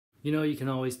You know, you can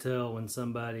always tell when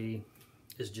somebody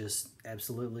is just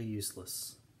absolutely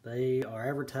useless. They are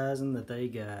advertising that they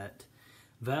got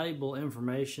valuable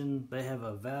information, they have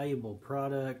a valuable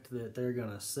product that they're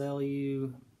going to sell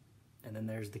you, and then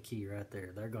there's the key right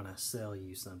there. They're going to sell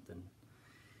you something.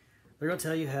 They're going to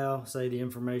tell you how, say, the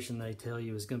information they tell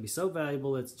you is going to be so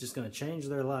valuable it's just going to change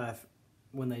their life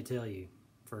when they tell you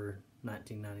for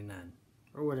 $19.99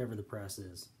 or whatever the price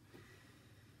is.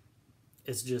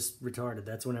 It's just retarded.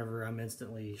 That's whenever I'm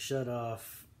instantly shut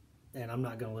off and I'm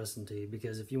not going to listen to you,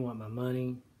 because if you want my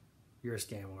money, you're a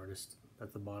scam artist.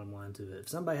 That's the bottom line to it. If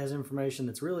somebody has information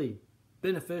that's really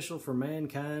beneficial for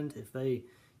mankind, if they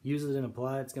use it and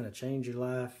apply it, it's going to change your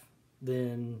life,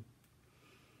 then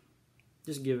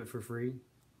just give it for free.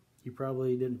 You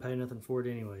probably didn't pay nothing for it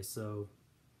anyway, so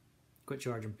quit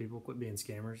charging people, quit being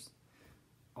scammers.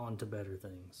 On to better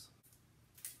things.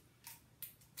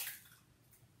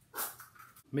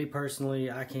 Me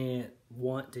personally, I can't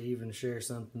want to even share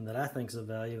something that I think is of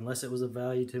value unless it was of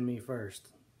value to me first.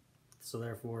 So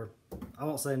therefore, I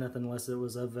won't say nothing unless it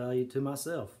was of value to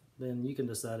myself. Then you can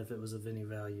decide if it was of any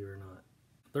value or not.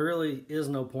 There really is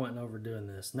no point in overdoing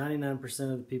this.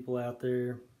 99% of the people out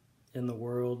there in the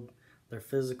world, they're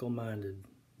physical minded.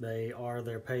 They are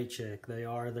their paycheck, they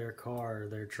are their car,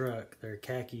 their truck, their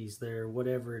khakis, their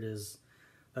whatever it is.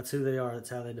 That's who they are.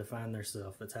 That's how they define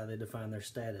themselves. That's how they define their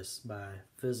status, by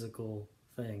physical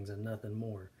things and nothing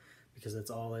more. Because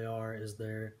that's all they are, is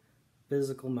their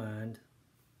physical mind,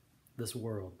 this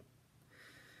world.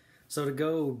 So to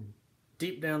go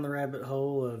deep down the rabbit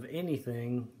hole of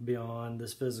anything beyond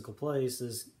this physical place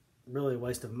is really a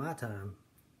waste of my time,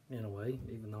 in a way.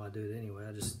 Even though I do it anyway,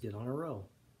 I just get on a roll.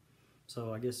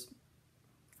 So I guess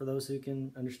for those who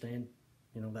can understand,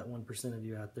 that 1% of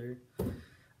you out there,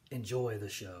 enjoy the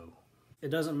show. It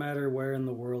doesn't matter where in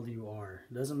the world you are.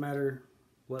 It doesn't matter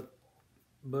what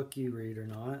book you read or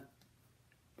not.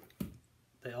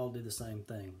 They all do the same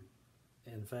thing.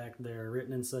 In fact, they're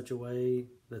written in such a way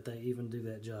that they even do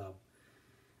that job.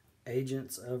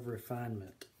 Agents of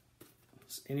refinement.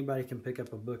 Anybody can pick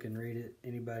up a book and read it.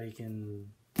 Anybody can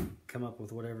come up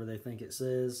with whatever they think it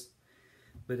says.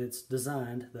 But it's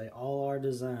designed, they all are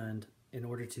designed in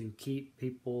order to keep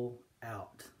people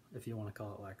out, if you want to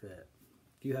call it like that.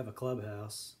 If you have a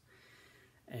clubhouse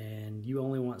and you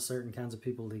only want certain kinds of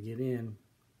people to get in,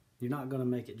 you're not going to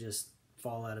make it just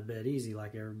fall out of bed easy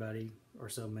like everybody or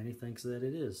so many thinks that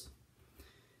it is.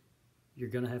 You're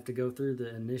going to have to go through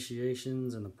the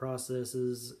initiations and the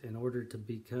processes in order to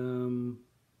become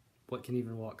what can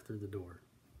even walk through the door.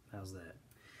 How's that?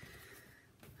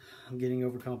 I'm getting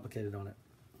overcomplicated on it.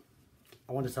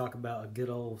 I want to talk about a good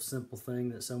old simple thing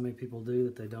that so many people do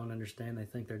that they don't understand. They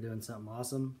think they're doing something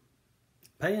awesome.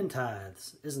 Paying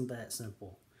tithes. Isn't that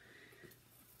simple?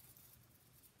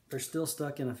 They're still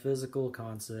stuck in a physical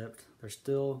concept. They're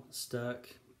still stuck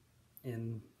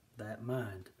in that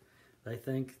mind. They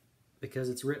think because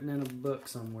it's written in a book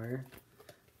somewhere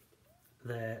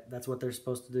that that's what they're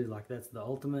supposed to do. Like that's the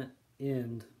ultimate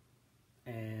end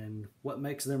and what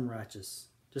makes them righteous.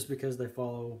 Just because they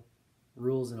follow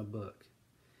rules in a book.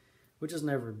 Which has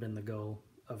never been the goal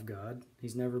of God.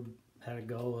 He's never had a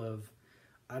goal of,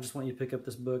 I just want you to pick up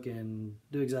this book and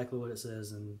do exactly what it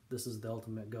says, and this is the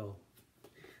ultimate goal.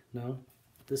 No,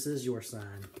 this is your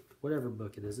sign. Whatever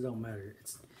book it is, it don't matter.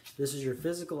 This is your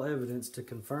physical evidence to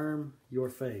confirm your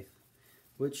faith,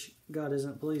 which God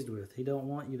isn't pleased with. He don't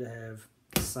want you to have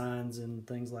signs and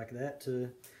things like that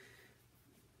to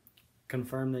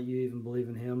confirm that you even believe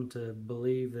in Him, to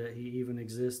believe that He even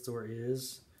exists or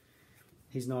is.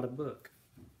 He's not a book.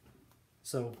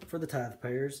 So for the tithe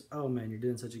payers, oh man, you're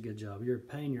doing such a good job. You're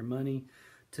paying your money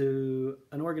to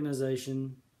an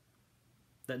organization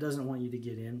that doesn't want you to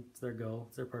get in. It's their goal,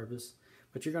 it's their purpose.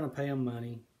 But you're going to pay them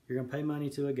money. You're going to pay money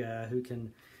to a guy who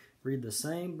can read the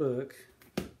same book,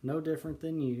 no different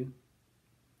than you.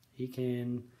 He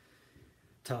can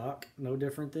talk, no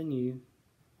different than you.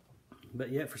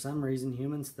 But yet for some reason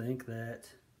humans think that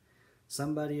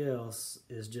somebody else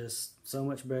is just so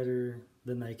much better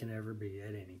than they can ever be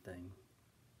at anything.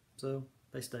 So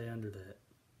they stay under that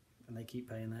and they keep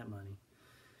paying that money.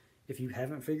 If you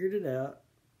haven't figured it out,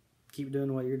 keep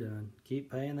doing what you're doing.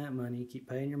 Keep paying that money. Keep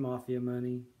paying your mafia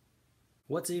money.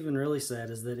 What's even really sad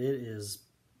is that it is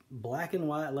black and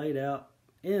white laid out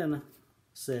in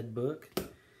said book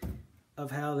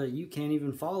of how that you can't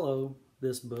even follow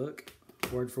this book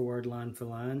word for word, line for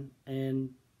line, and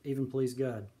even please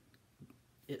God.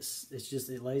 It's just,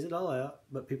 it lays it all out,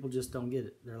 but people just don't get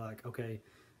it. They're like, okay,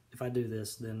 if I do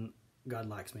this, then God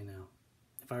likes me now.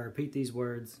 If I repeat these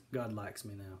words, God likes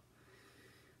me now.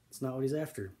 It's not what He's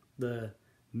after. The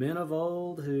men of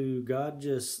old who God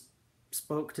just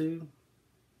spoke to,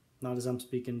 not as I'm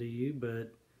speaking to you,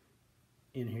 but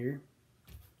in here,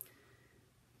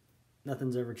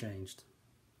 nothing's ever changed.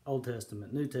 Old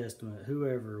Testament, New Testament,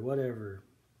 whoever, whatever.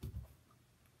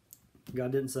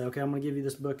 God didn't say, okay, I'm going to give you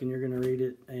this book and you're going to read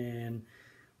it and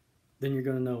then you're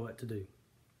going to know what to do.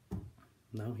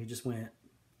 No, he just went,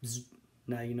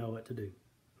 now you know what to do.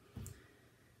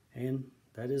 And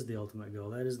that is the ultimate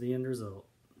goal. That is the end result,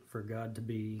 for God to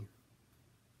be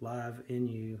live in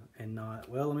you and not,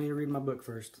 well, let me read my book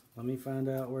first. Let me find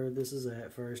out where this is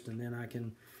at first, and then I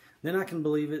can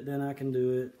believe it, then I can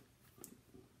do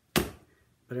it.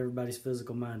 But everybody's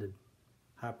physical minded.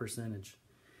 High percentage.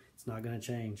 It's not going to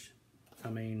change. I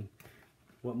mean,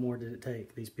 what more did it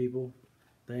take? These people,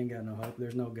 they ain't got no hope.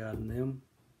 There's no God in them.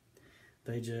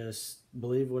 They just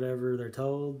believe whatever they're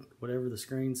told, whatever the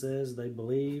screen says, they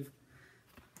believe.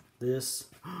 This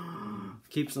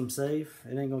keeps them safe.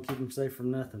 It ain't going to keep them safe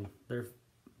from nothing. Their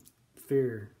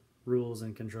fear rules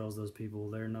and controls those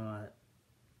people. They're not,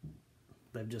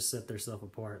 they've just set themselves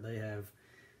apart. They have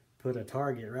put a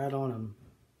target right on them.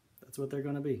 That's what they're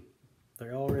going to be.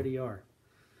 They already are.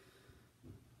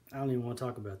 I don't even want to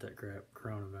talk about that crap,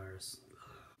 coronavirus.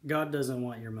 God doesn't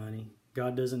want your money.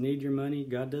 God doesn't need your money.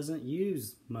 God doesn't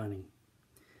use money.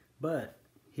 But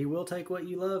he will take what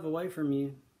you love away from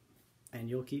you, and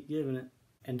you'll keep giving it.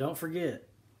 And don't forget,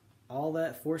 all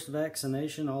that forced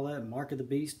vaccination, all that mark of the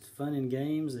beast fun and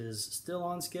games is still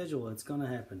on schedule. It's going to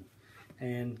happen.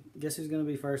 And guess who's going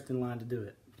to be first in line to do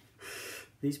it?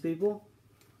 These people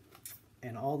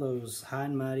and all those high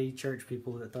and mighty church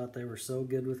people that thought they were so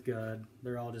good with God,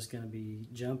 they're all just going to be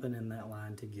jumping in that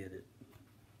line to get it.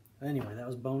 Anyway, that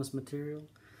was bonus material.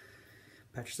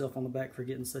 Pat yourself on the back for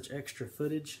getting such extra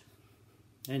footage.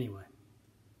 Anyway,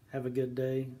 have a good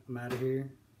day. I'm out of here.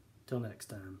 Till next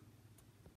time.